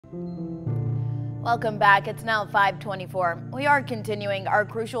Welcome back. It's now 5:24. We are continuing our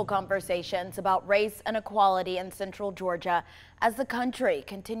crucial conversations about race and equality in Central Georgia as the country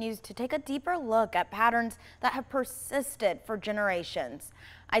continues to take a deeper look at patterns that have persisted for generations.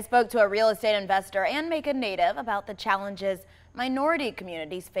 I spoke to a real estate investor and Macon native about the challenges minority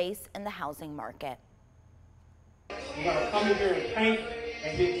communities face in the housing market. We're going to come in here and paint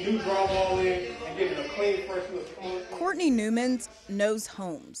and get new drywall in and get it a clean, fresh look. Courtney Newmans knows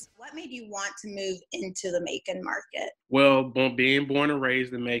homes. What made you want to move into the Macon market? Well, being born and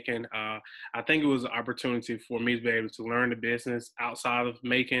raised in Macon, I think it was an opportunity for me to be able to learn the business outside of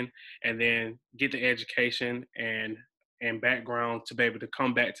Macon and then get the education and background to be able to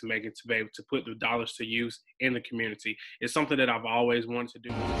come back to Macon to be able to put the dollars to use in the community. It's something that I've always wanted to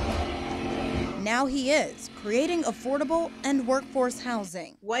do. Now he is creating affordable and workforce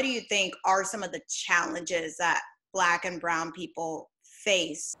housing. What do you think are some of the challenges that Black and brown people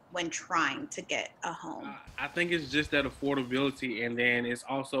face when trying to get a home? I think it's just that affordability, and then it's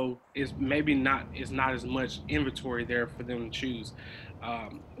not as much inventory there for them to choose.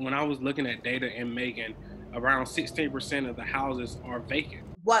 When I was looking at data in Macon, around 16% of the houses are vacant.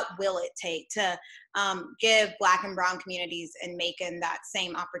 What will it take to give Black and brown communities in Macon that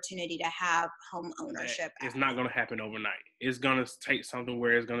same opportunity to have home ownership? It's not going to happen overnight. It's going to take something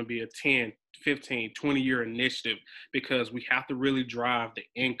where it's going to be a 10, 15, 20-year initiative, because we have to really drive the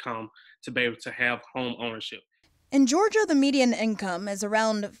income to be able to have home ownership. In Georgia, the median income is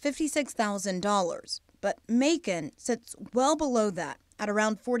around $56,000, but Macon sits well below that at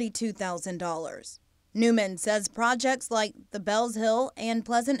around $42,000. Newman says projects like the Bells Hill and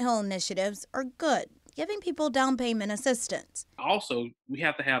Pleasant Hill initiatives are good, giving people down payment assistance. Also, we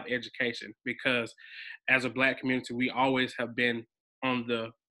have to have education, because as a Black community, we always have been on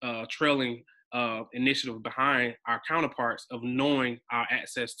the trailing initiative behind our counterparts of knowing our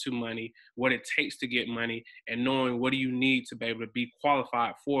access to money, what it takes to get money, and knowing what do you need to be able to be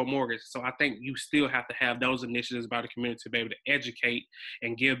qualified for a mortgage. So I think you still have to have those initiatives by the community to be able to educate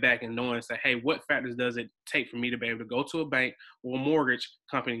and give back, and know and say, hey, what factors does it take for me to be able to go to a bank or a mortgage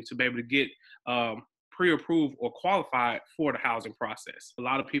company to be able to get pre-approved or qualified for the housing process. A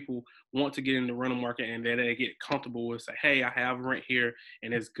lot of people want to get in the rental market and then they get comfortable with say, hey, I have rent here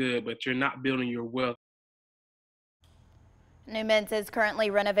and it's good, but you're not building your wealth. Newmans is currently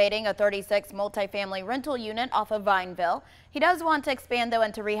renovating a 36 multifamily rental unit off of Vineville. He does want to expand though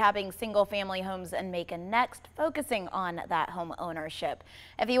into rehabbing single family homes in Macon next, focusing on that home ownership.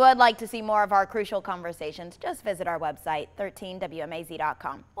 If you would like to see more of our crucial conversations, just visit our website,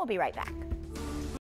 13wmaz.com. We'll be right back.